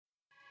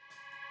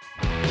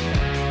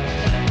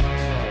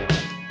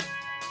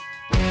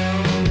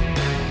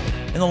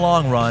the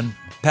long run,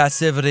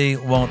 passivity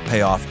won't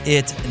pay off.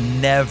 It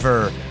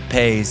never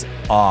pays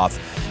off.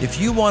 If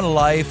you want a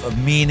life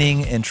of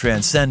meaning and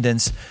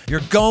transcendence,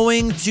 you're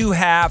going to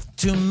have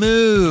to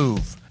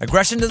move.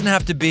 Aggression doesn't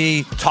have to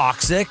be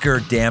toxic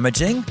or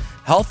damaging.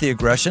 Healthy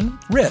aggression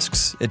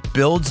risks. It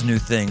builds new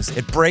things.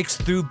 It breaks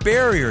through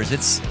barriers.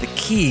 It's the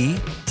key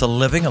to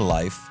living a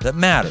life that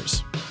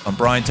matters. I'm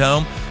Brian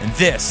Tome, and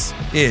this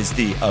is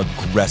The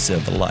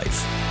Aggressive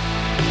Life.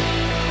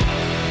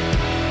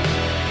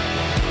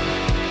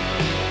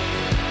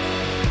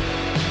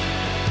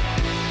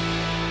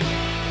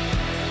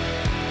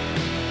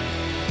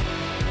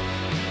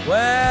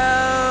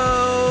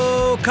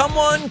 Well, come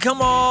on.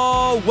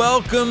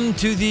 Welcome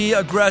to The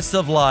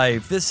Aggressive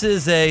Life. This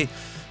is a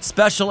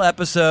special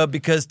episode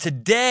because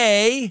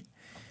today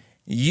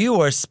you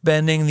are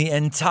spending the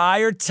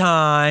entire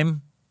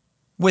time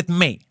with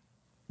me.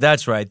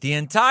 That's right, the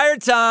entire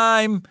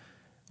time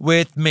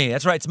with me.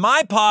 That's right, it's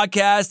my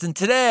podcast, and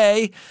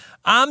today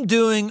I'm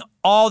doing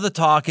all the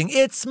talking.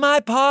 It's my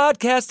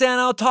podcast, and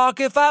I'll talk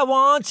if I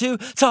want to,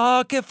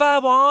 talk if I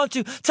want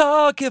to,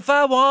 talk if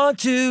I want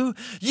to.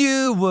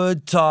 You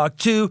would talk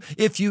too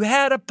if you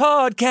had a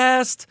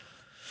podcast.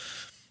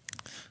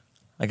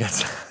 I got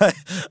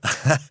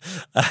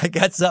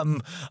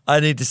something I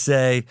need to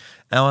say.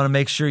 I want to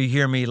make sure you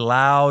hear me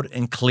loud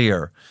and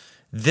clear.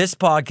 This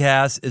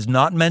podcast is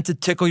not meant to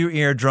tickle your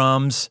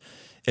eardrums.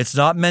 It's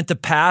not meant to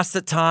pass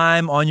the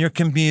time on your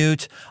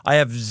commute. I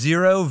have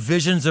zero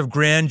visions of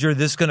grandeur.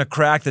 This is going to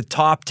crack the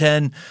top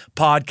 10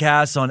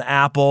 podcasts on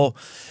Apple.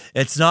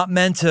 It's not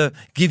meant to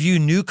give you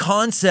new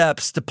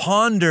concepts to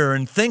ponder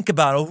and think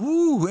about.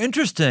 Ooh,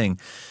 interesting.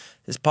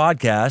 This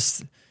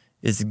podcast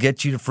is to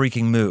get you to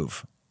freaking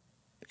move.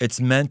 It's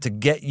meant to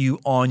get you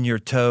on your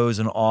toes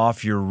and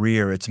off your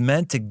rear. It's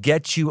meant to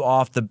get you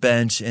off the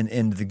bench and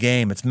into the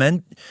game. It's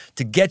meant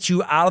to get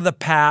you out of the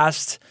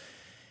past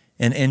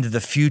and into the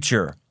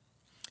future.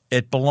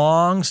 It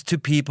belongs to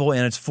people,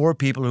 and it's for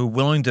people who are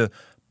willing to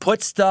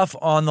put stuff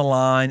on the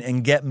line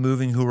and get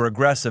moving, who are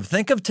aggressive.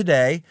 Think of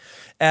today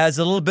as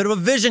a little bit of a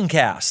vision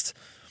cast,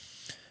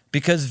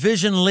 because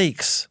vision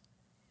leaks.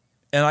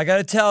 And I got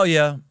to tell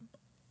you,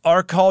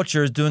 our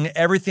culture is doing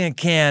everything it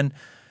can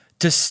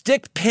to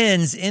stick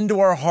pins into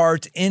our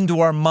heart, into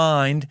our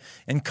mind,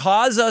 and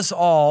cause us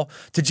all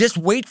to just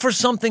wait for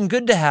something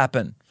good to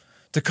happen,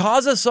 to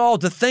cause us all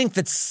to think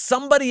that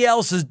somebody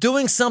else is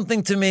doing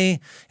something to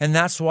me, and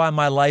that's why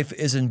my life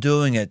isn't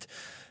doing it,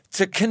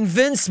 to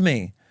convince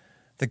me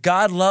that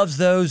God loves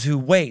those who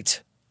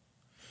wait.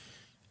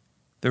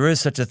 There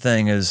is such a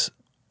thing as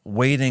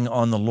waiting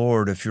on the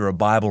Lord if you're a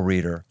Bible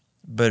reader,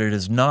 but it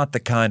is not the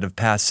kind of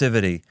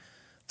passivity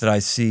that I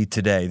see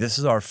today. This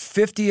is our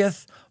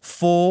 50th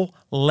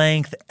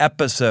full-length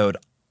episode.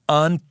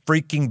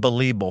 Unfreaking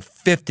believable.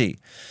 50.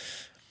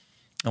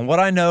 And what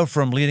I know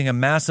from leading a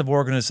massive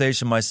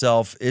organization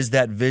myself is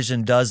that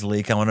vision does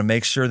leak. I want to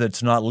make sure that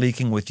it's not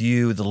leaking with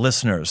you, the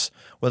listeners.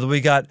 Whether we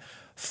got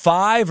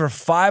 5 or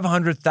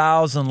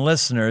 500,000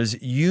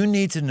 listeners, you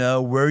need to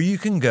know where you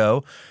can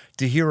go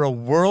to hear a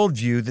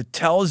worldview that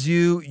tells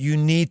you you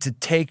need to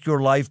take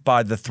your life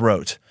by the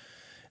throat,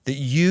 that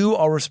you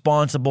are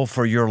responsible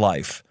for your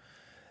life,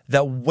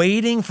 that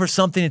waiting for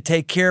something to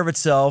take care of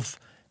itself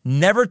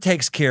never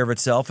takes care of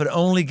itself. It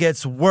only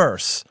gets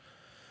worse.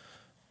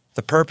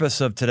 The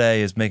purpose of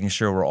today is making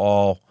sure we're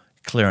all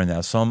clear on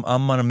that. So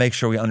I'm going to make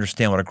sure we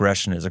understand what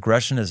aggression is.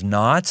 Aggression is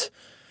not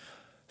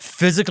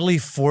physically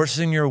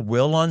forcing your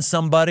will on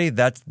somebody.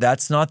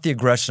 That's not the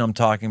aggression I'm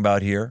talking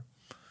about here.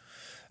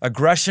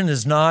 Aggression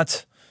is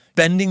not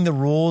bending the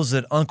rules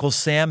that Uncle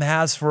Sam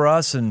has for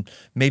us and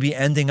maybe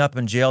ending up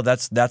in jail.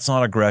 That's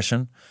not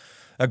aggression.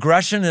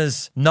 Aggression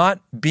is not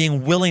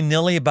being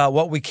willy-nilly about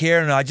what we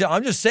care. And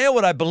I'm just saying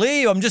what I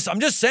believe. I'm just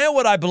saying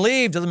what I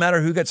believe. Doesn't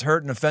matter who gets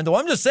hurt and offended. Well,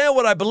 I'm just saying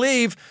what I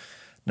believe.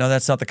 No,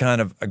 that's not the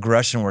kind of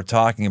aggression we're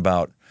talking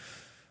about.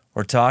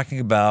 We're talking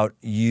about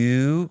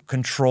you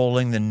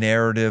controlling the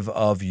narrative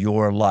of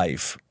your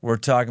life. We're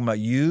talking about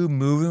you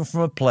moving from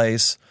a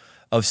place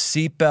of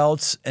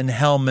seatbelts and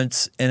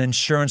helmets and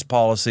insurance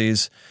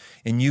policies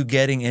and you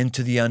getting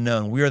into the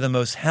unknown. We are the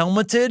most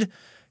helmeted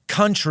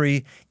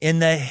country in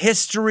the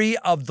history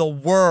of the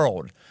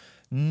world.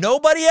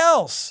 Nobody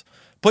else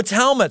puts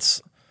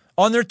helmets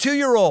on their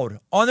 2-year-old,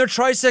 on their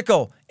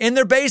tricycle, in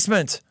their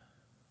basement.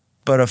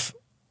 But if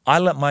I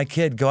let my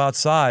kid go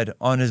outside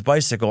on his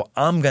bicycle,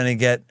 I'm going to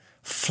get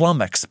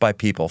flummoxed by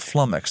people.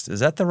 Flummoxed.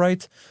 Is that the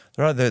right?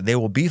 They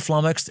will be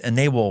flummoxed and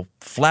they will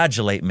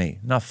flagellate me.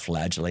 Not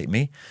flagellate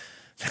me.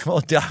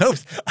 Well, I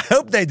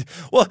hope they.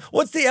 Well,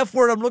 what's the F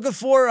word I'm looking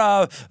for?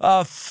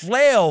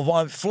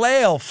 Flail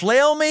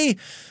me,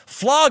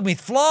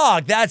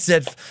 flog. That's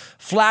it.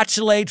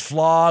 Flatulate,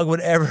 flog,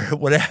 whatever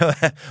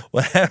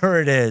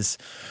it is.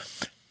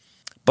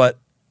 But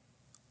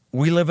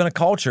we live in a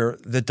culture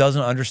that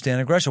doesn't understand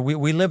aggression.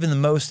 We live in the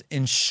most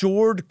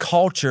insured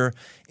culture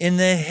in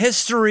the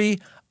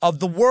history of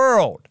the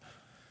world.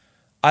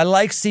 I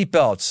like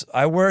seatbelts.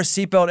 I wear a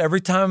seatbelt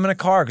every time I'm in a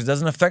car because it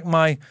doesn't affect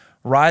my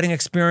riding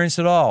experience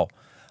at all.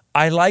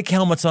 I like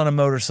helmets on a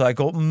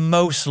motorcycle,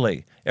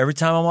 mostly. Every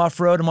time I'm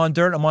off-road, I'm on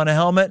dirt, I'm on a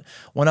helmet.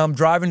 When I'm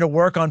driving to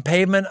work on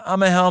pavement,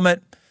 I'm a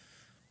helmet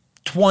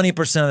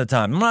 20% of the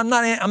time. I'm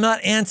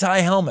not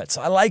anti-helmets.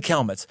 I like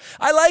helmets.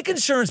 I like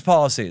insurance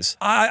policies.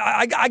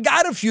 I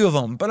got a few of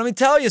them, but let me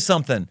tell you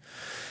something.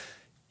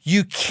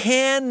 You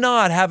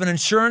cannot have an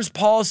insurance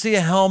policy,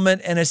 a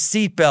helmet, and a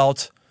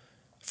seatbelt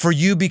for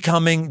you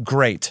becoming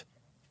great.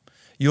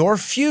 Your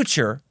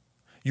future,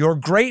 your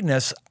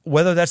greatness,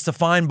 whether that's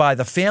defined by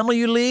the family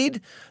you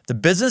lead, the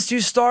business you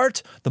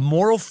start, the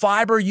moral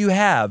fiber you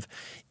have,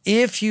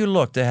 if you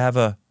look to have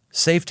a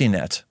safety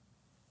net,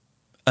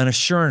 an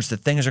assurance that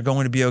things are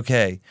going to be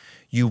okay,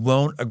 you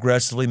won't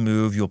aggressively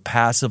move. You'll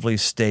passively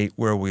state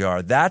where we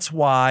are. That's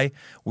why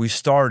we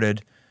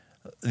started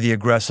the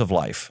aggressive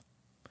life,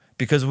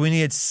 because we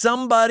needed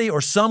somebody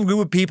or some group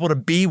of people to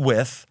be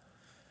with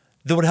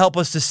that would help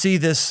us to see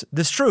this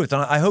truth.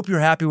 And I hope you're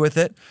happy with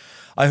it.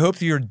 I hope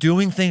that you're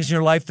doing things in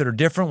your life that are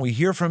different. We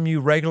hear from you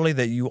regularly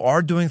that you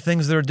are doing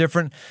things that are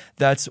different.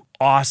 That's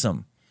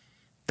awesome.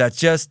 That's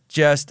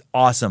just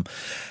awesome.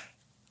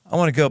 I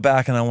want to go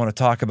back and I want to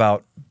talk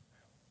about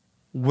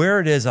where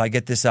it is I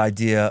get this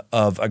idea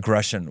of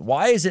aggression.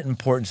 Why is it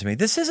important to me?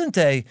 This isn't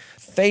a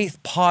faith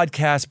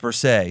podcast per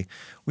se.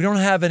 We don't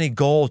have any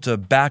goal to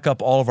back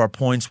up all of our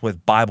points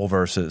with Bible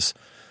verses.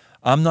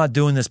 I'm not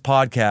doing this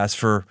podcast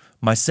for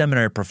my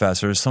seminary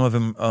professors. Some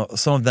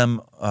of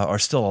them are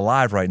still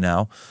alive right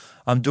now.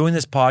 I'm doing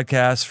this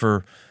podcast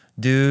for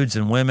dudes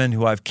and women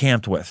who I've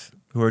camped with,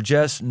 who are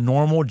just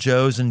normal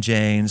Joes and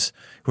Janes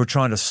who are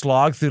trying to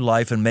slog through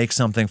life and make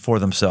something for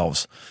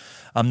themselves.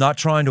 I'm not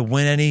trying to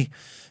win any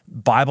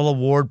Bible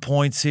award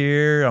points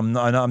here. I'm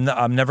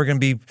never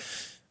going to be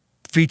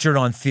featured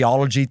on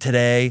Theology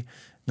Today.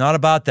 Not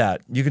about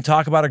that. You can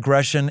talk about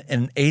aggression,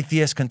 and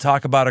atheists can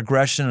talk about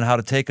aggression and how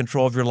to take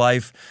control of your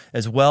life,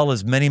 as well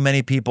as many,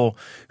 many people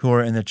who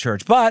are in the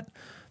church. But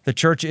the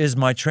church is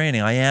my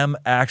training. I am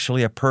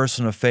actually a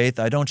person of faith.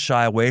 I don't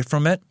shy away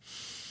from it.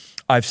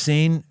 I've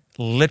seen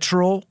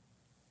literal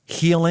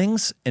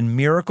healings and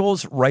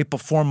miracles right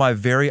before my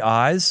very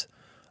eyes.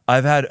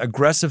 I've had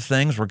aggressive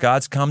things where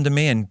God's come to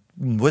me and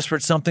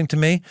whispered something to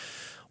me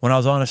when I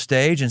was on a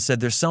stage and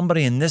said, there's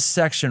somebody in this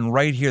section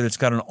right here that's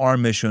got an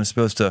arm issue I'm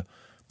supposed to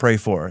pray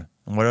for.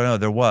 And what do I know?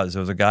 There was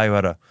a guy who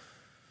had a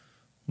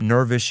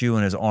nerve issue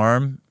in his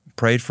arm,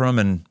 prayed for him,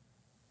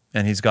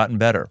 and he's gotten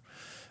better.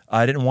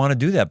 I didn't want to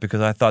do that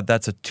because I thought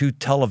that's a too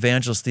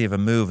televangelisty of a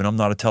move, and I'm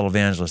not a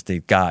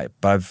televangelisty guy.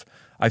 But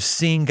I've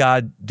seen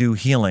God do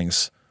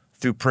healings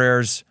through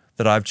prayers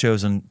that I've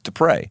chosen to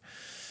pray.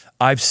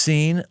 I've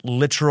seen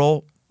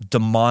literal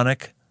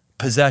demonic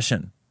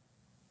possession.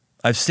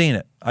 I've seen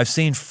it. I've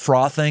seen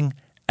frothing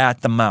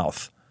at the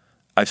mouth.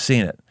 I've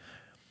seen it.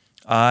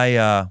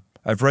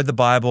 I've read the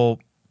Bible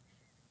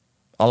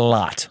a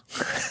lot,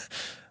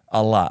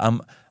 a lot.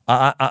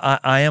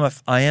 I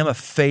am a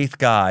faith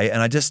guy,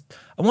 and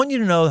I want you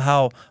to know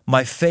how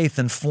my faith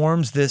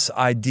informs this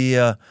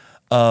idea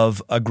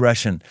of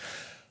aggression.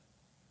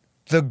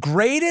 The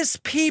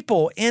greatest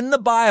people in the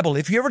Bible,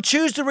 if you ever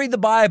choose to read the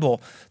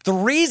Bible, the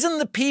reason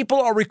the people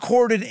are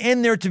recorded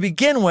in there to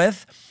begin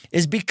with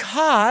is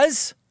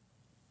because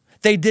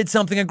they did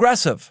something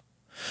aggressive.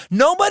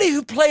 Nobody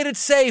who played it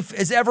safe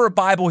is ever a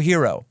Bible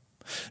hero.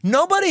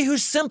 Nobody who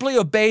simply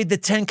obeyed the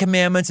 10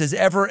 Commandments is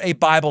ever a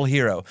Bible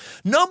hero.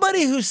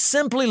 Nobody who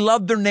simply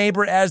loved their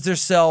neighbor as their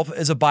self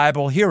is a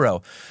Bible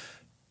hero.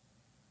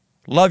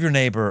 Love your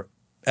neighbor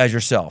as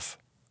yourself.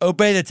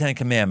 Obey the 10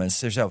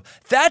 Commandments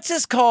yourself. That's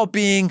just called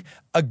being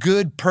a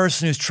good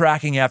person who's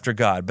tracking after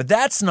God. But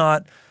that's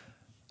not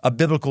a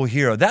biblical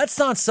hero. That's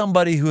not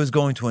somebody who is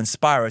going to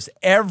inspire us.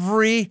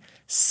 Every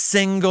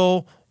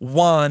single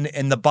one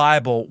in the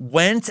Bible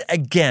went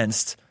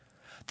against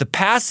the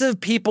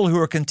passive people who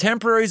are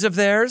contemporaries of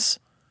theirs,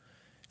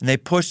 and they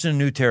pushed into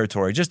new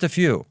territory. Just a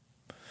few.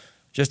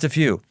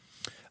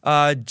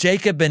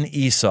 Jacob and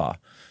Esau.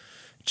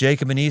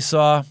 Jacob and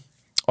Esau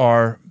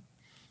are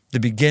the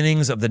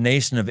beginnings of the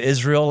nation of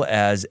Israel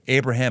as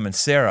Abraham and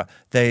Sarah.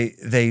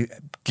 They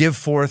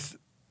give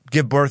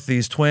birth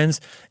these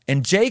twins,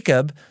 and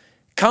Jacob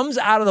comes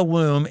out of the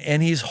womb,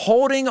 and he's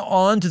holding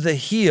on to the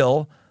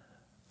heel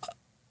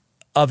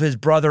of his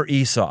brother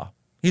Esau.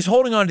 He's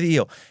holding on to the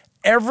heel.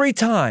 Every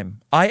time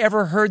I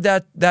ever heard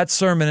that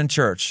sermon in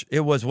church,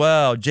 it was,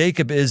 well,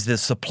 Jacob is the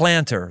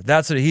supplanter.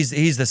 That's what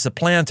he's the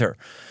supplanter.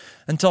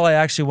 Until I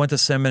actually went to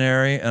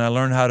seminary and I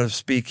learned how to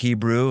speak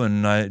Hebrew,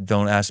 and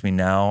don't ask me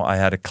now. I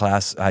had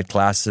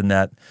classes in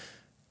that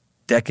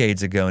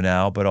decades ago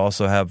now, but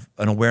also have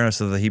an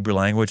awareness of the Hebrew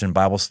language and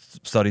Bible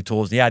study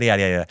tools, yada,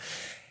 yada, yada.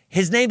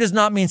 His name does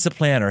not mean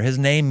supplanter. His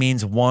name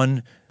means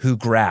one who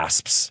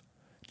grasps.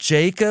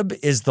 Jacob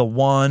is the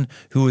one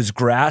who is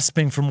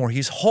grasping for more.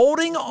 He's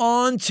holding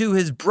on to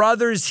his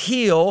brother's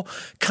heel,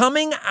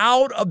 coming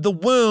out of the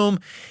womb.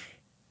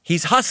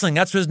 He's hustling.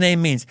 That's what his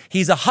name means.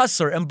 He's a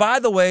hustler. And by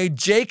the way,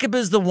 Jacob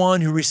is the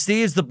one who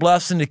receives the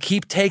blessing to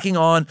keep taking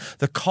on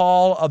the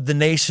call of the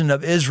nation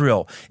of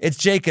Israel. It's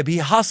Jacob. He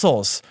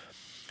hustles.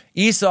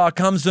 Esau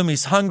comes to him,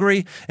 he's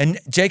hungry, and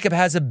Jacob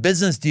has a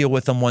business deal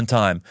with him one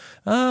time.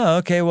 Oh,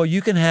 okay, well,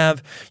 you can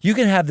have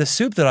the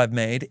soup that I've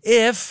made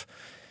if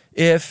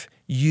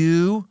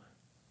you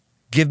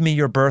give me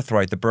your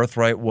birthright. The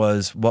birthright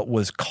was what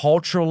was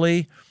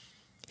culturally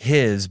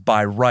his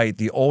by right.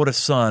 The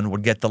oldest son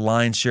would get the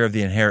lion's share of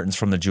the inheritance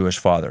from the Jewish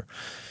father.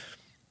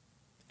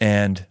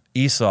 And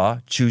Esau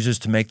chooses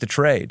to make the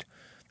trade.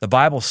 The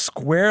Bible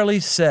squarely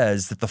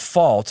says that the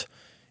fault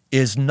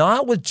is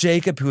not with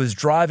Jacob, who is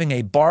driving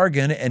a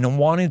bargain and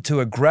wanting to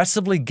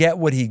aggressively get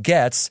what he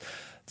gets.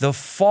 The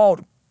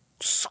fault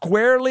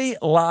squarely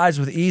lies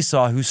with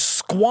Esau, who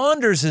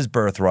squanders his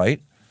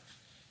birthright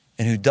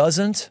and who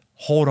doesn't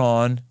hold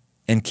on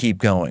and keep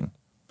going.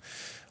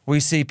 We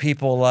see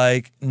people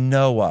like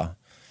Noah,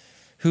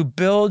 who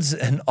builds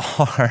an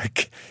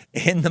ark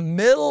in the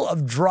middle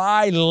of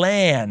dry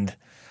land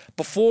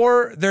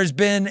before there's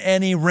been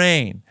any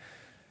rain.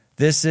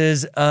 This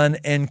is an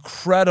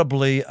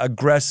incredibly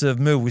aggressive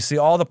move. We see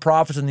all the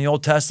prophets in the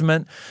Old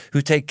Testament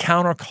who take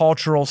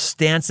countercultural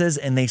stances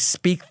and they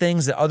speak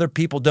things that other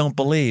people don't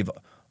believe.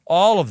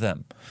 All of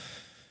them.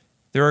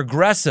 They're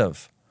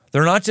aggressive.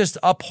 They're not just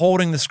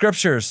upholding the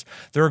scriptures.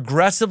 They're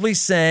aggressively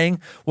saying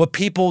what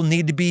people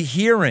need to be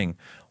hearing.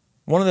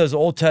 One of those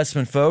Old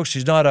Testament folks,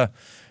 she's not a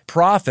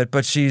prophet,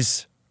 but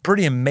she's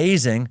pretty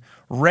amazing.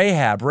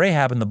 Rahab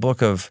in the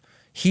book of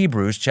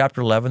Hebrews, chapter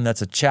 11,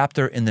 that's a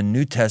chapter in the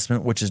New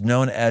Testament, which is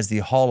known as the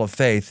Hall of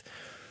Faith.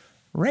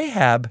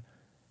 Rahab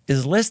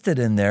is listed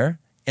in there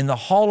in the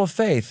Hall of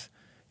Faith.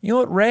 You know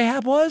what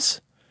Rahab was?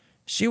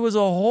 She was a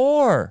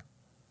whore.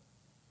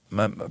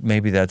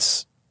 Maybe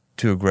that's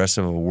too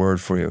aggressive of a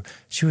word for you.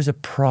 She was a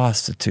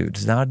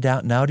prostitute. Now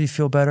do you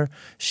feel better?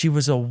 She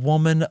was a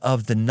woman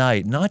of the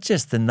night, not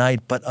just the night,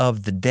 but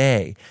of the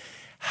day.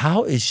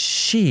 How is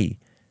she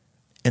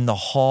in the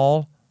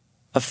Hall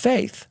of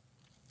Faith?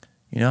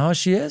 You know how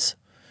she is?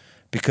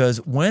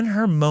 Because when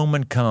her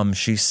moment comes,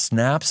 she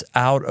snaps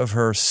out of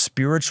her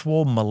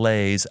spiritual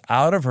malaise,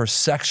 out of her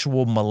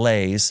sexual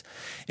malaise,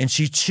 and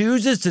she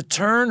chooses to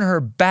turn her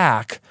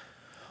back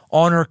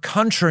on her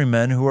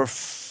countrymen who are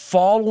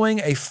following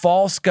a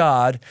false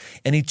god,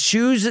 and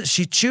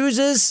she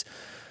chooses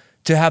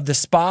to have the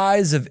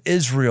spies of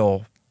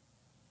Israel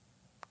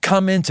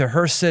come into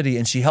her city,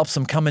 and she helps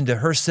them come into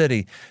her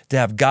city to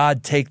have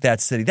God take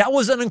that city. That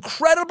was an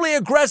incredibly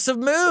aggressive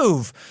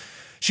move.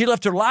 She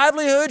left her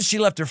livelihood, she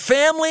left her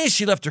family,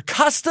 she left her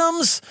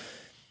customs,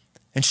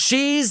 and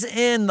she's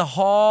in the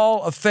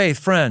Hall of Faith.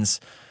 Friends,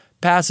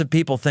 passive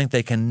people think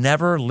they can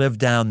never live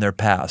down their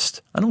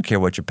past. I don't care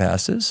what your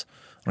past is.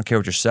 I don't care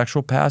what your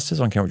sexual past is.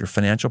 I don't care what your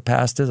financial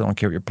past is. I don't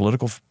care what your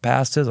political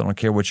past is. I don't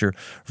care what your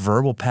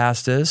verbal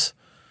past is.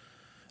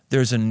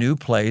 There's a new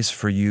place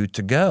for you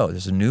to go.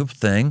 There's a new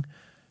thing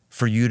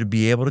for you to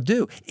be able to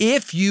do.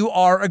 If you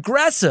are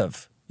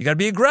aggressive, you got to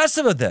be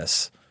aggressive at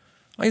this.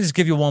 I can just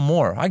give you one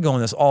more. I go on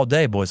this all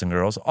day, boys and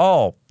girls,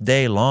 all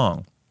day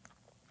long.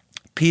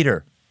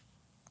 Peter,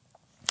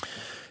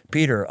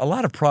 a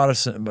lot of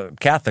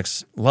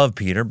Catholics love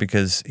Peter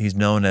because he's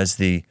known as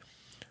the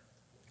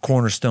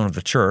cornerstone of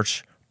the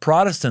church.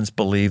 Protestants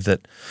believe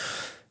that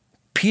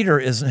Peter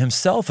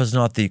himself is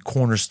not the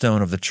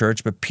cornerstone of the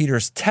church, but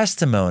Peter's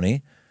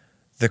testimony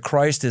that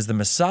Christ is the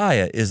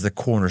Messiah is the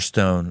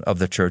cornerstone of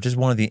the church. It's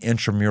one of the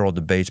intramural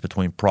debates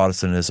between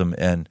Protestantism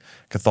and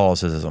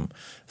Catholicism.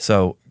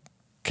 So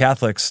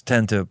Catholics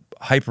tend to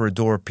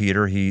hyper-adore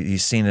Peter.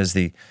 He's seen as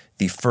the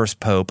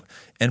first pope.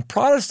 And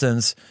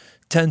Protestants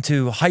tend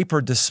to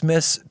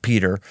hyper-dismiss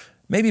Peter.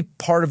 Maybe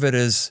part of it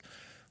is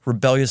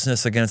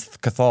rebelliousness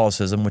against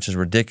Catholicism, which is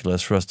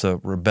ridiculous for us to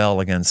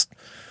rebel against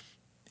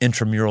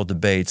intramural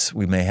debates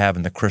we may have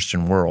in the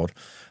Christian world.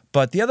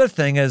 But the other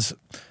thing is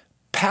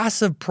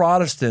passive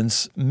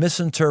Protestants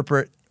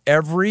misinterpret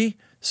every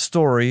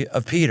story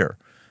of Peter.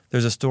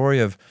 There's a story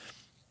of,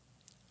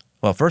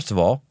 well, first of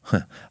all,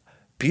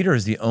 Peter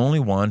is the only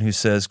one who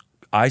says,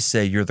 I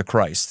say you're the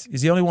Christ.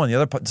 He's the only one. The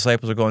other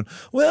disciples are going,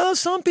 well,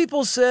 some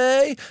people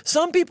say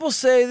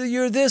that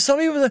you're this, some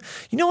people that.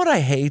 You know what I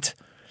hate?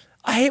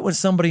 I hate when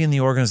somebody in the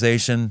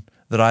organization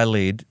that I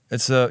lead,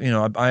 it's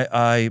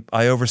I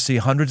oversee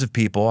hundreds of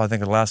people. I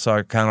think the last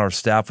I counted our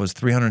staff was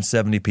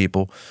 370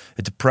 people.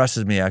 It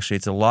depresses me, actually.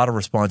 It's a lot of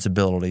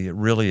responsibility. It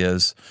really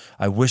is.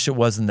 I wish it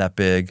wasn't that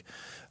big.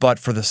 But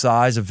for the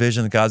size of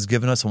vision that God's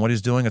given us and what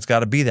he's doing, it's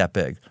got to be that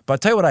big. But I'll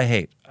tell you what I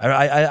hate.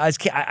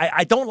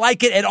 I don't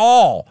like it at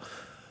all.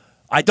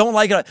 I don't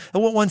like it.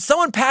 When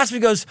someone passes me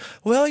and goes,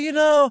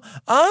 well,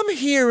 I'm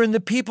hearing the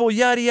people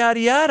yada, yada,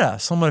 yada.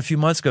 Someone a few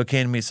months ago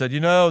came to me and said,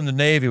 in the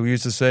Navy, we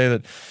used to say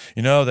that,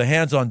 the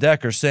hands on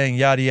deck are saying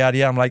yada, yada,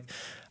 yada. I'm like,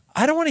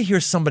 I don't want to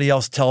hear somebody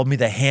else tell me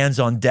the hands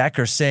on deck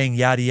are saying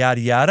yada,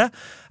 yada, yada.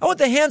 I want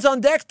the hands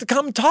on deck to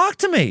come talk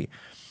to me.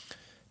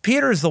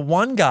 Peter is the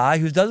one guy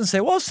who doesn't say,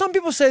 well, some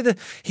people say that.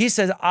 He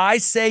says, I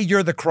say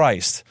you're the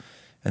Christ.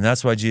 And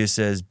that's why Jesus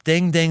says,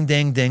 ding, ding,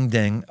 ding, ding,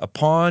 ding,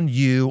 upon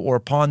you or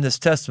upon this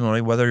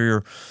testimony, whether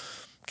you're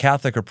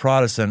Catholic or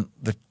Protestant,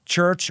 the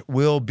church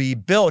will be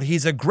built.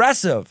 He's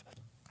aggressive.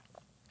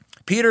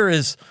 Peter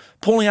is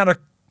pulling out a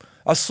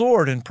a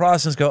sword. And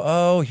Protestants go,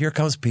 oh, here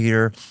comes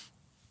Peter,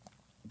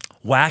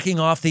 whacking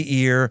off the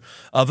ear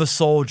of a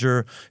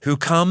soldier who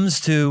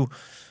comes to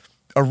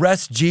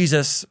arrest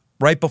Jesus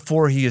right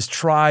before he is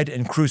tried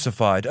and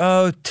crucified.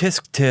 Oh,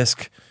 tisk,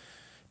 tisk.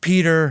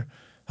 Peter,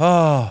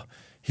 oh,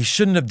 he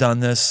shouldn't have done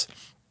this.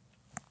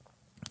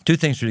 Two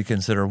things for you to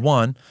consider.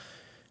 One,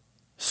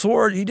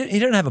 sword, he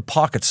didn't have a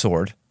pocket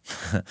sword.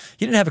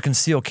 He didn't have a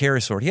concealed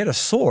carry sword. He had a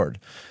sword.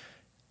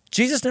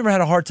 Jesus never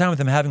had a hard time with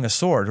him having a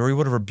sword, or he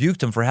would have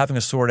rebuked him for having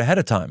a sword ahead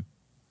of time.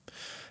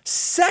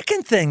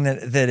 Second thing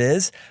that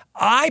is,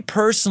 I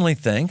personally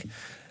think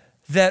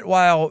that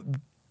while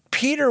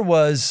Peter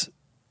was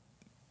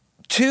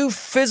too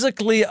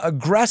physically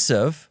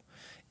aggressive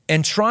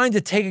and trying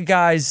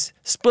to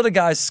split a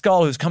guy's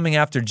skull who's coming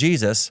after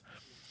Jesus,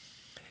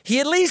 he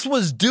at least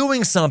was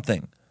doing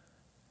something.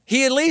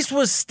 He at least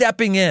was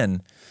stepping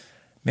in.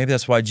 Maybe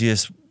that's why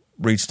Jesus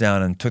reached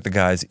down and took the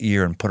guy's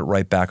ear and put it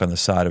right back on the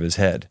side of his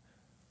head.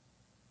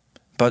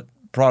 But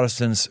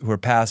Protestants who are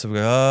passive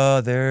go,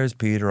 oh, there's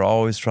Peter,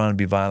 always trying to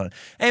be violent.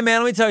 Hey,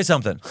 man, let me tell you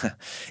something.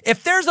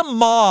 If there's a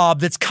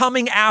mob that's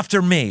coming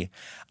after me,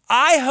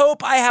 I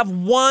hope I have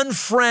one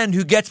friend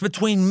who gets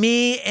between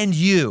me and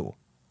you.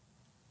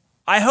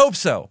 I hope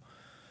so.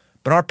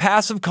 But in our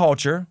passive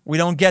culture, we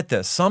don't get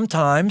this.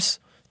 Sometimes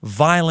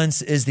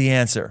violence is the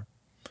answer.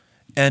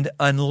 And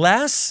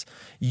unless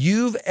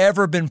you've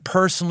ever been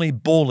personally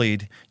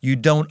bullied, you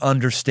don't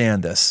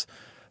understand this.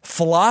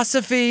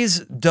 Philosophies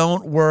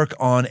don't work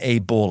on a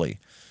bully.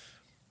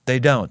 They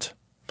don't.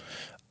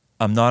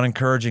 I'm not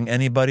encouraging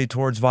anybody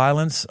towards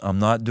violence. I'm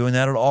not doing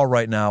that at all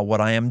right now. What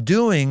I am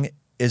doing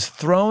is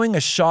throwing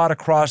a shot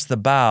across the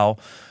bow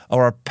of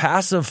our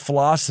passive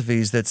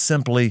philosophies that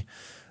simply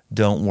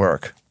don't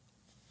work.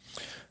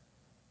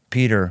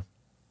 Peter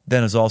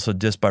then is also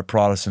dissed by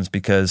Protestants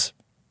because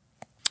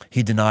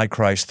he denied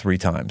Christ 3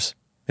 times.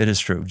 It is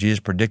true. Jesus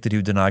predicted he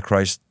would deny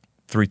Christ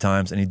 3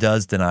 times, and he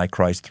does deny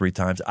Christ 3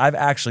 times. I've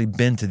actually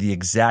been to the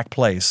exact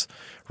place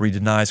where he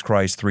denies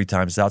Christ 3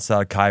 times. It's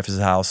outside of Caiaphas'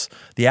 house.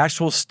 The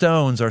actual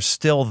stones are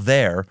still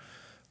there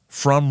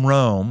from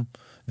Rome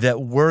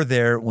that were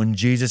there when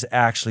Jesus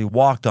actually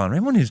walked on.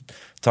 Anyone who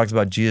talks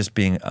about Jesus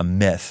being a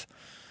myth,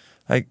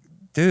 like,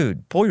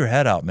 dude, pull your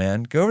head out,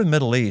 man. Go over to the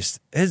Middle East.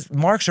 His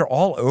marks are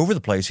all over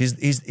the place.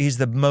 He's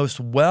the most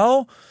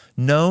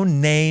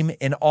well-known name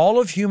in all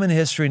of human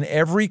history in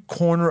every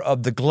corner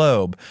of the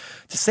globe.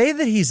 To say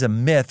that he's a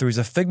myth or he's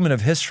a figment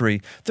of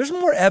history, there's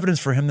more evidence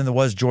for him than there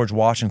was George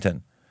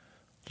Washington.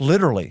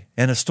 Literally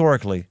and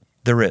historically,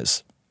 there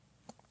is.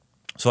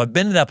 So I've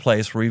been to that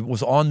place where he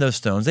was on those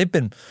stones. They've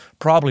been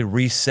probably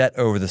reset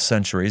over the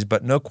centuries,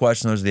 but no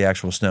question those are the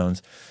actual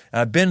stones. And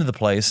I've been to the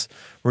place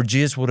where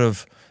Jesus would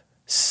have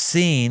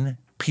seen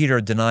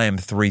Peter deny him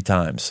 3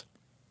 times.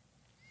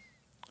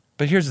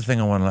 But here's the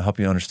thing I want to help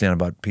you understand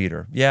about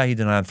Peter. Yeah, he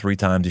denied him 3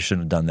 times. He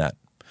shouldn't have done that.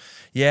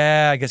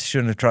 Yeah, I guess he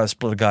shouldn't have tried to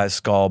split a guy's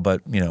skull,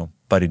 but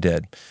he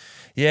did.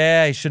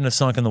 Yeah, he shouldn't have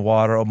sunk in the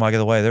water. Oh, by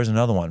the way, there's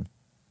another one.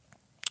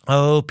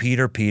 Oh,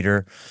 Peter.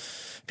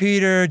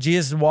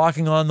 Jesus is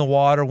walking on the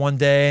water one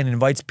day and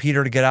invites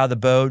Peter to get out of the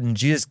boat. And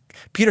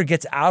Peter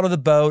gets out of the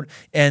boat,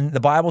 and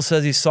the Bible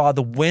says he saw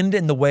the wind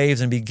and the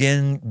waves and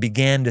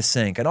began to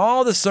sink. And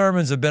all the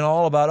sermons have been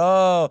all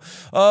about,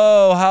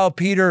 how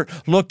Peter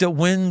looked at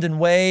wind and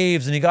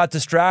waves and he got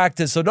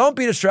distracted. So don't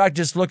be distracted,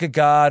 just look at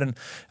God. And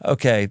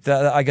okay,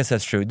 I guess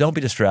that's true. Don't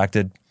be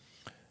distracted.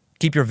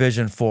 Keep your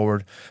vision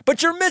forward.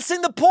 But you're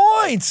missing the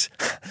point.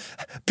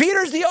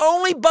 Peter's the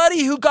only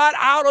buddy who got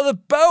out of the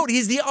boat.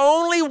 He's the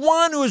only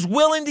one who is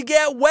willing to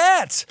get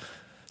wet.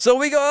 So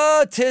we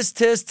go, tisk,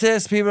 tisk,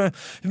 tisk.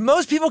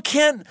 Most people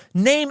can't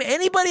name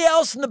anybody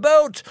else in the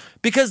boat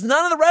because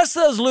none of the rest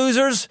of those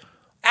losers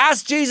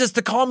asked Jesus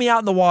to call me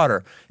out in the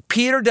water.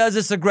 Peter does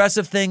this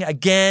aggressive thing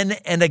again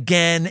and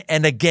again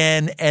and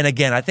again and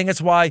again. I think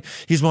that's why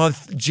he's one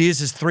of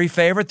Jesus' 3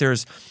 favorite.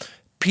 There's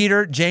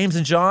Peter, James,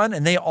 and John,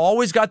 and they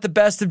always got the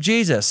best of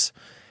Jesus.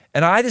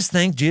 And I just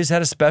think Jesus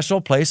had a special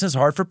place in his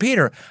heart for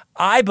Peter.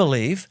 I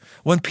believe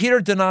when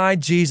Peter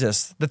denied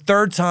Jesus the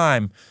 3rd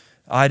time,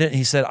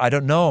 he said, I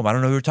don't know him. I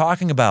don't know who you're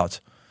talking about.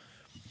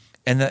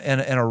 And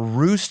a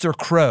rooster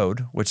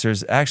crowed, which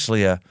there's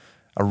actually a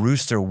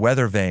rooster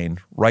weather vane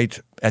right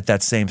at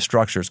that same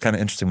structure. It's kind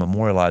of interesting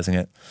memorializing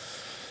it.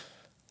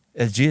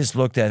 As Jesus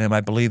looked at him,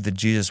 I believe that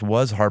Jesus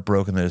was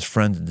heartbroken that his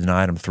friend had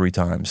denied him 3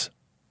 times.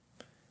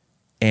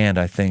 And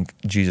I think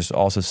Jesus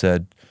also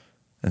said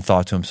and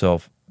thought to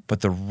himself,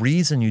 but the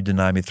reason you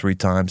deny me 3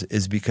 times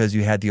is because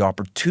you had the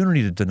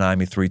opportunity to deny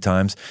me 3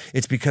 times.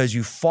 It's because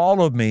you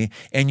followed me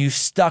and you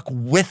stuck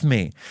with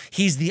me.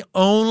 He's the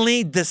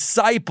only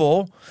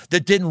disciple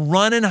that didn't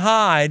run and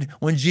hide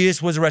when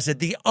Jesus was arrested.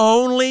 The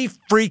only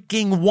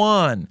freaking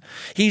one.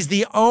 He's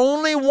the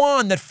only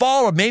one that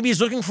followed. Maybe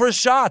he's looking for a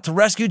shot to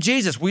rescue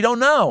Jesus. We don't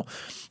know.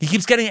 He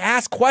keeps getting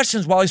asked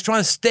questions while he's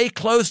trying to stay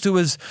close to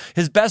his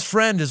best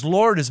friend, his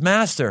Lord, his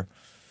master.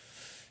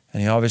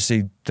 And he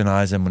obviously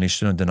denies him when he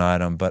shouldn't have denied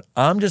him. But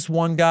I'm just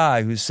one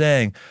guy who's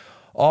saying,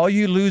 all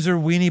you loser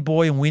weenie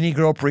boy and weenie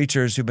girl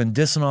preachers who've been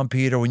dissing on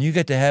Peter, when you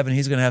get to heaven,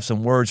 he's going to have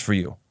some words for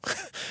you.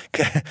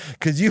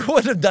 Because you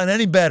wouldn't have done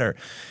any better.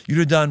 You'd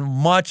have done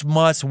much,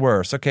 much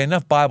worse. Okay,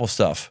 enough Bible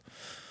stuff.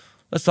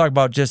 Let's talk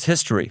about just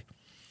history.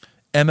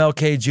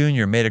 MLK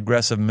Jr. made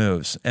aggressive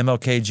moves.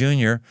 MLK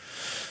Jr.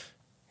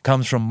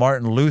 comes from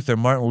Martin Luther.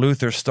 Martin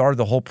Luther started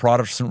the whole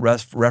Protestant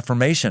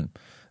Reformation.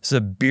 It's a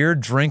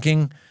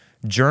beer-drinking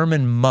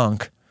German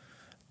monk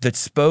that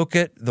spoke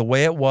it the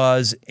way it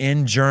was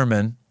in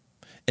German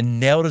and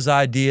nailed his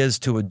ideas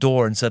to a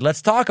door and said,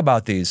 let's talk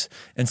about these,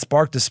 and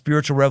sparked a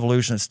spiritual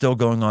revolution that's still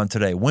going on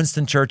today.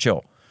 Winston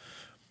Churchill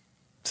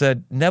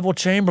said, Neville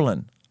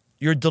Chamberlain,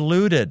 you're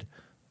deluded.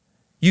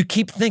 You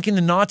keep thinking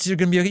the Nazis are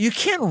going to be okay. You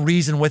can't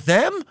reason with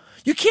them.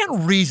 You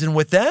can't reason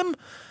with them.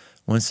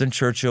 Winston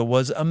Churchill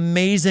was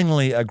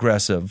amazingly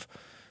aggressive.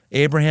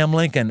 Abraham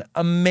Lincoln,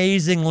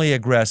 amazingly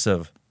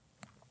aggressive.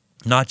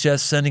 Not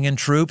just sending in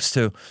troops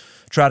to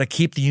try to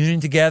keep the Union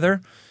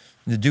together,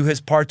 to do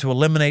his part to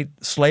eliminate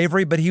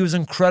slavery, but he was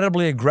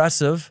incredibly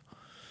aggressive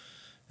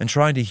in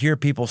trying to hear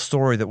people's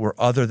story that were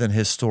other than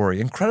his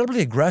story.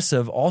 Incredibly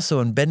aggressive also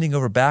in bending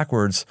over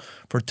backwards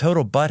for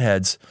total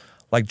buttheads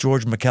like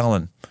George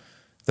McClellan,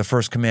 the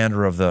first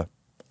commander of the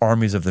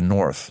armies of the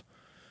North.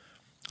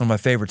 One of my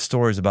favorite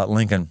stories about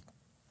Lincoln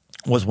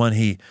was when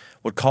he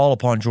would call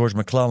upon George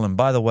McClellan.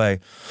 By the way,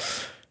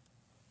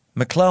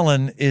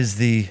 McClellan is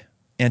the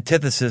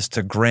antithesis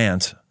to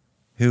Grant,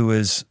 who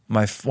is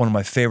one of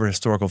my favorite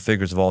historical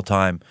figures of all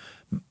time.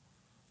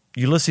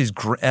 Ulysses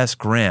S.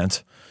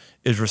 Grant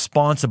is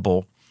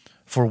responsible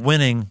for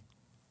winning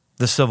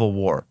the Civil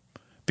War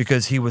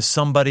because he was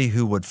somebody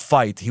who would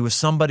fight. He was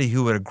somebody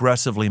who would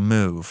aggressively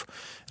move.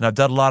 And I've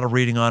done a lot of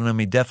reading on him.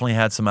 He definitely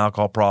had some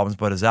alcohol problems,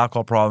 but his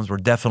alcohol problems were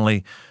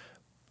definitely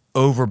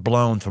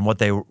overblown from what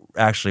they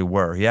actually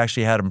were. He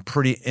actually had them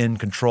pretty in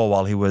control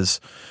while he was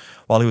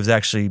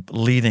actually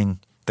leading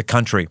the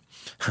country.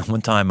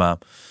 One time,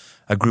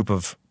 a group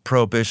of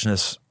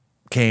prohibitionists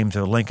came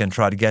to Lincoln,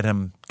 tried to get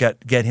him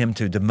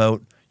to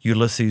demote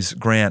Ulysses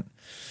Grant.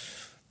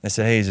 They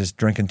said, hey, he's just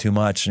drinking too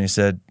much. And he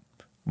said,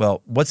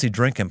 well, what's he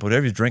drinking?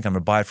 Whatever he's drinking, I'm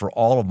going to buy it for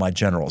all of my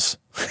generals.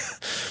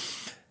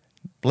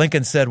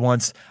 Lincoln said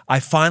once,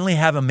 I finally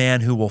have a man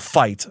who will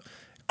fight.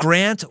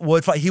 Grant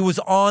would fight. He was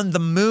on the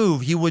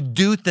move. He would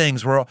do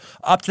things where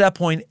up to that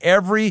point,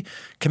 every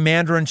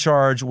commander in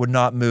charge would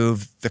not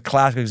move. The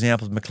classic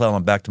example is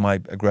McClellan. Back to my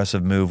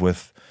aggressive move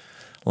with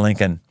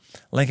Lincoln.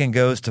 Lincoln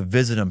goes to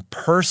visit him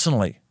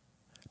personally.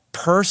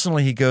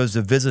 Personally, he goes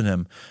to visit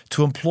him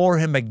to implore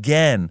him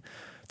again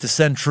to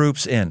send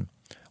troops in.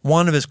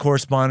 One of his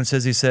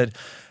correspondences, he said,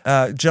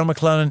 General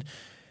McClellan,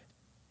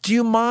 do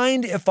you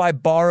mind if I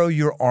borrow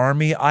your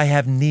army? I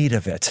have need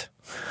of it.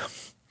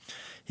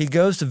 He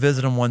goes to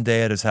visit him one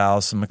day at his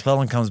house, and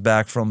McClellan comes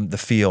back from the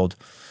field,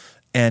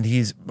 and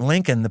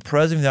Lincoln, the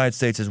President of the United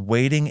States, is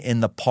waiting in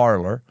the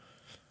parlor,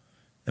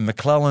 and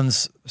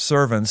McClellan's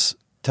servants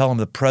tell him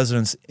the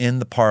President's in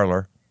the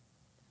parlor,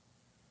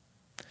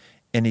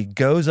 and he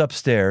goes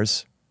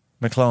upstairs,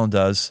 McClellan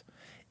does,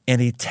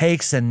 and he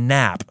takes a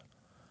nap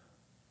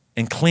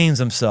and cleans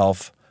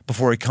himself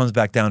before he comes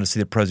back down to see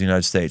the President of the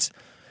United States.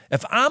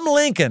 If I'm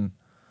Lincoln,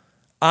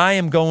 I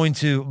am going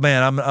to,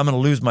 I'm going to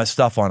lose my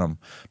stuff on him.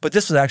 But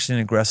this was actually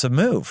an aggressive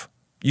move.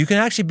 You can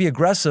actually be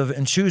aggressive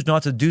and choose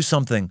not to do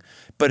something,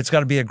 but it's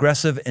got to be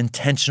aggressive,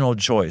 intentional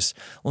choice.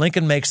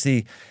 Lincoln makes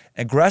the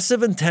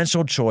aggressive,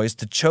 intentional choice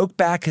to choke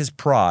back his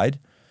pride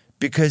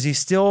because he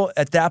still,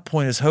 at that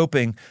point, is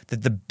hoping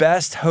that the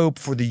best hope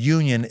for the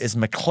Union is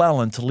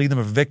McClellan to lead them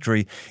to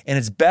victory, and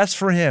it's best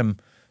for him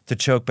to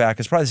choke back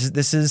his pride.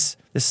 This is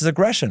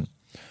aggression.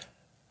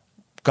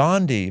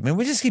 Gandhi.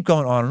 We just keep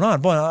going on and on.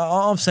 Boy,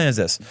 all I'm saying is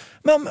this.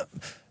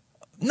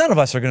 None of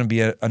us are going to be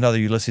another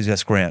Ulysses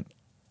S. Grant.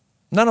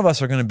 None of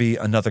us are going to be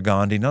another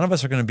Gandhi. None of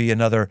us are going to be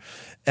another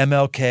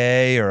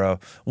MLK or a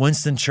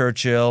Winston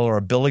Churchill or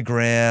a Billy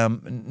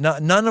Graham.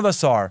 None of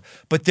us are.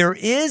 But there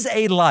is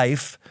a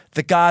life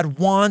that God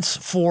wants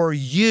for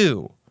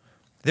you.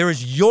 There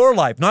is your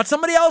life, not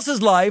somebody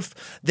else's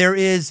life. There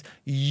is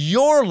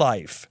your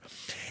life.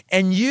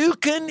 And you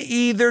can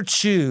either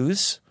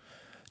choose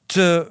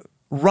to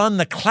run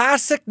the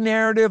classic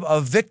narrative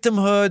of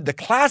victimhood, the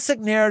classic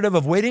narrative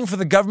of waiting for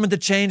the government to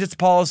change its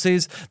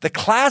policies, the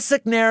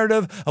classic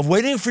narrative of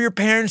waiting for your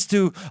parents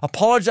to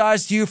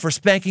apologize to you for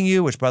spanking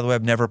you, which, by the way,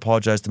 I've never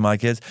apologized to my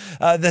kids.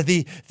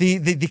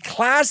 The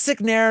classic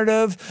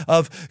narrative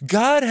of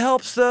God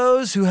helps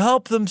those who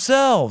help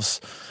themselves.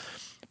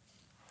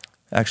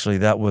 Actually,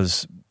 that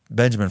was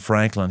Benjamin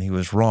Franklin. He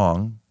was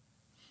wrong.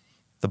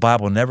 The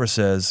Bible never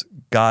says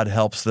God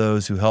helps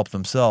those who help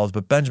themselves,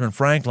 but Benjamin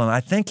Franklin, I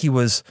think he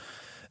was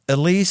at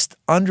least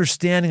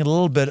understanding a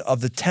little bit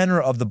of the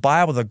tenor of the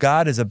Bible, that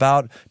God is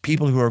about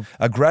people who are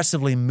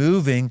aggressively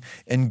moving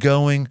and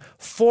going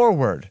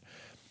forward.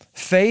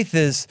 Faith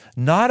is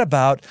not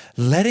about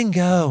letting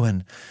go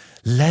and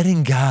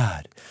letting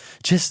God.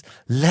 Just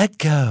let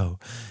go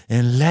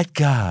and let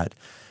God.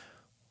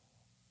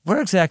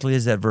 Where exactly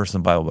is that verse in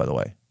the Bible, by the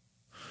way?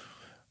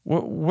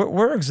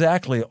 Where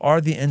exactly are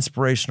the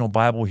inspirational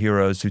Bible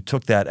heroes who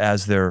took that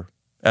as their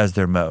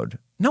mode?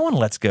 No one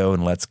lets go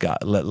and lets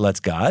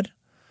God.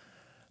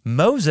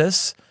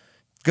 Moses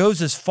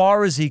goes as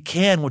far as he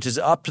can, which is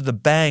up to the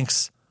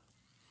banks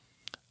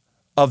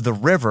of the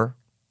river,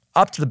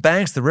 up to the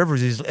banks of the river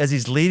as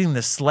he's leading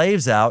the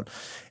slaves out.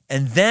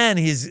 And then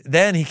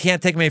he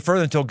can't take them any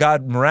further until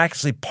God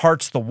miraculously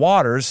parts the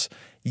waters.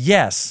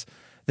 Yes,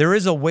 there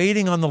is a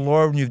waiting on the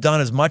Lord when you've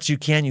done as much as you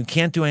can. You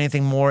can't do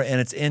anything more, and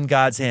it's in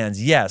God's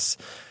hands. Yes,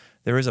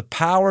 there is a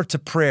power to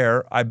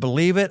prayer. I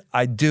believe it.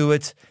 I do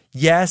it.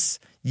 Yes,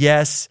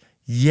 yes,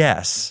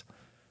 yes.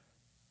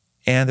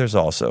 And there's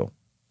also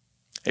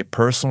a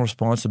personal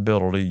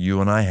responsibility you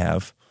and I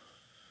have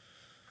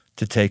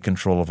to take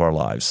control of our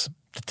lives,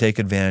 to take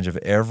advantage of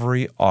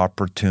every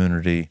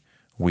opportunity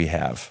we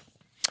have.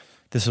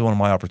 This is one of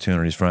my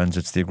opportunities, friends.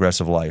 It's the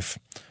aggressive life.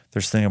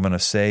 There's things I'm going to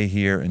say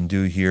here and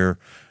do here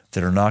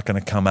that are not going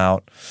to come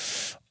out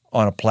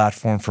on a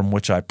platform from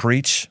which I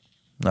preach,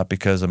 not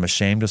because I'm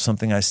ashamed of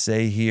something I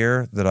say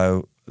here that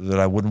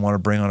I wouldn't want to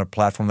bring on a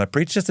platform that I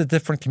preach. Just a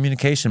different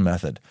communication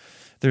method.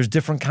 There's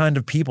different kind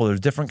of people. There's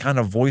different kind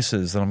of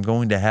voices that I'm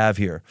going to have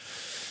here.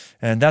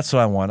 And that's what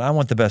I want. I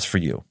want the best for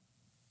you.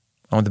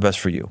 I want the best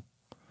for you.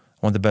 I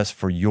want the best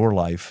for your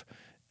life.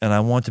 And I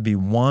want to be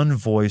one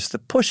voice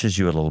that pushes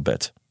you a little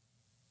bit,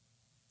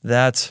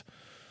 that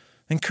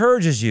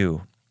encourages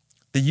you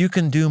that you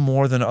can do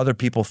more than other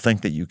people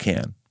think that you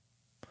can.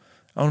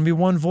 I want to be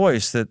one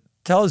voice that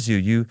tells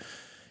you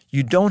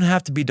you don't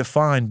have to be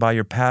defined by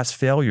your past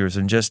failures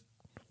and just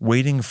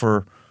waiting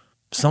for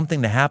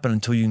something to happen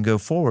until you can go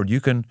forward. You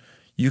can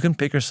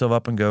pick yourself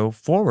up and go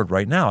forward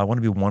right now. I want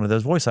to be one of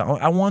those voices.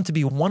 I want to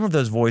be one of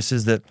those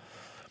voices that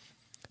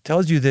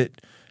tells you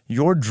that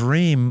your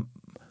dream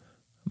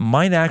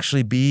might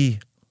actually be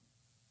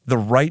the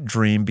right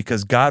dream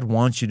because God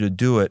wants you to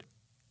do it.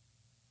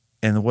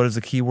 And what is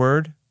the key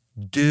word?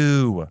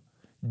 Do.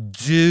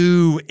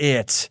 Do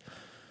it.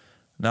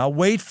 Not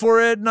wait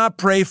for it, not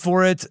pray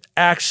for it.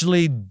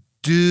 Actually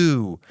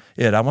do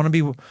it. I want to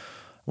be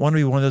one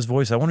of those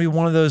voices. I want to be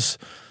one of those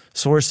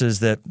sources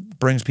that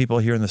brings people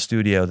here in the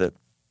studio that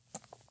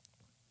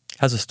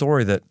has a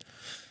story that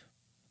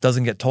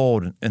doesn't get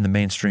told in the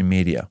mainstream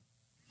media,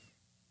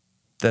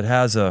 that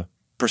has a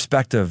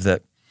perspective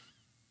that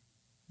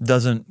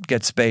doesn't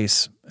get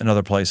space in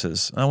other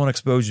places. I want to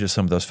expose you to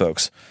some of those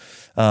folks.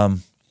 I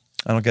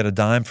don't get a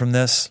dime from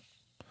this.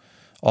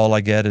 All I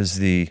get is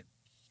the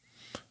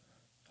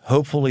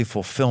hopefully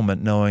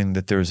fulfillment knowing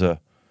that there's a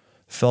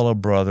fellow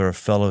brother, a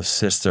fellow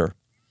sister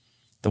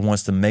that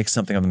wants to make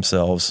something of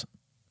themselves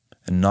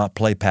and not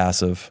play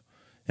passive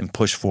and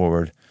push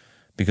forward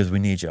because we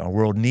need you. Our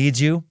world needs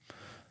you.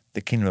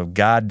 The kingdom of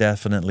God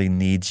definitely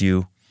needs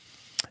you.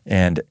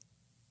 And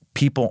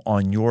people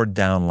on your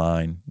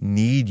downline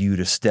need you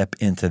to step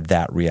into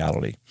that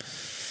reality.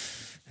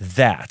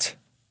 That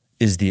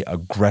is the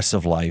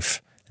aggressive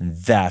life, and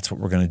that's what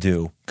we're going to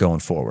do going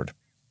forward.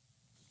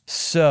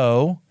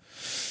 So,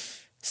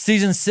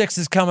 season 6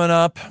 is coming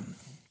up.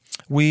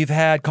 We've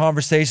had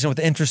conversation with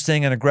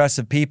interesting and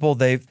aggressive people.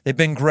 They've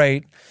been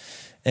great,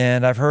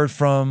 and I've heard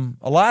from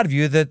a lot of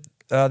you that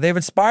they've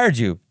inspired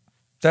you.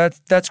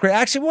 That's great.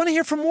 I actually want to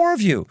hear from more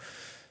of you.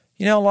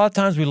 You know, a lot of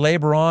times we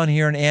labor on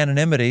here in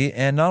anonymity,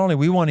 and not only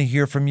we want to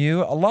hear from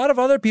you, a lot of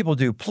other people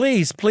do.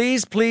 Please,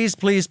 please, please,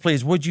 please,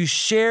 please, would you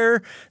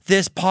share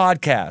this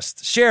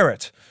podcast? Share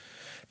it.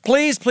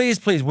 Please, please,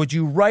 please, would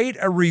you write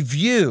a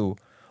review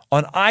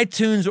on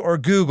iTunes or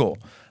Google?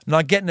 I'm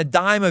not getting a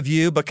dime of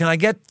you, but can I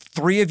get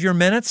 3 of your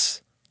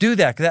minutes? Do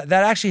that. That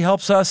actually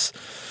helps us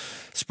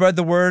spread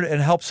the word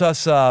and helps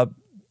us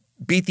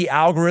beat the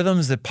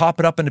algorithms that pop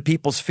it up into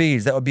people's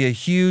feeds. That would be a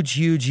huge,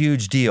 huge,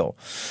 huge deal.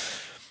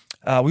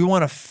 We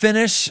want to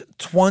finish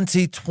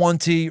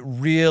 2020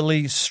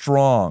 really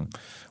strong.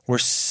 We're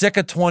sick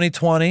of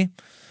 2020,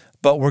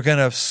 but we're going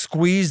to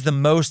squeeze the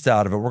most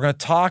out of it. We're going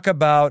to talk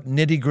about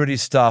nitty-gritty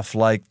stuff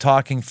like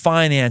talking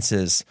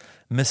finances,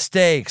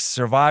 mistakes,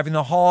 surviving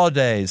the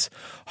holidays,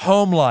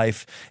 home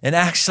life, and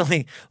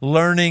actually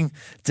learning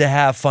to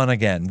have fun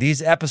again.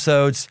 These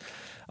episodes,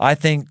 I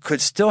think, could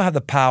still have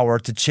the power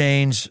to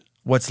change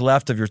what's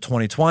left of your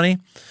 2020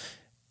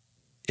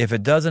 if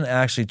it doesn't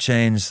actually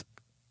change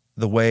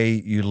the way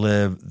you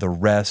live the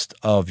rest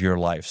of your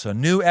life. So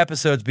new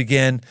episodes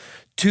begin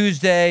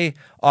Tuesday,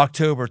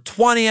 October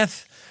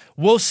 20th.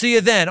 We'll see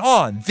you then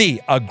on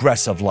The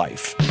Aggressive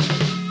Life.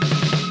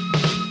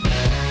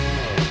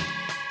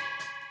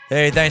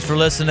 Hey, thanks for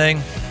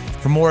listening.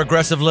 For more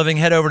aggressive living,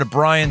 head over to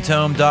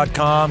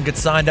briantome.com. Get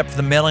signed up for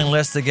the mailing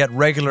list to get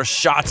regular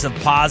shots of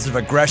positive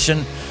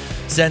aggression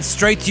sent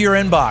straight to your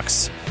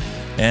inbox.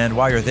 And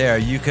while you're there,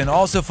 you can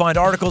also find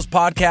articles,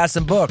 podcasts,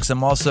 and books.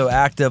 I'm also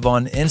active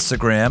on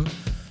Instagram.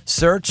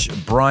 Search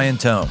Brian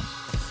Tome.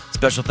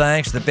 Special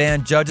thanks to the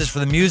band judges for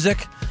the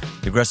music.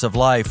 The Aggressive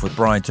Life with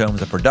Brian Tome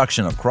is a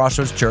production of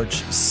Crossroads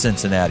Church,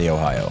 Cincinnati,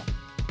 Ohio.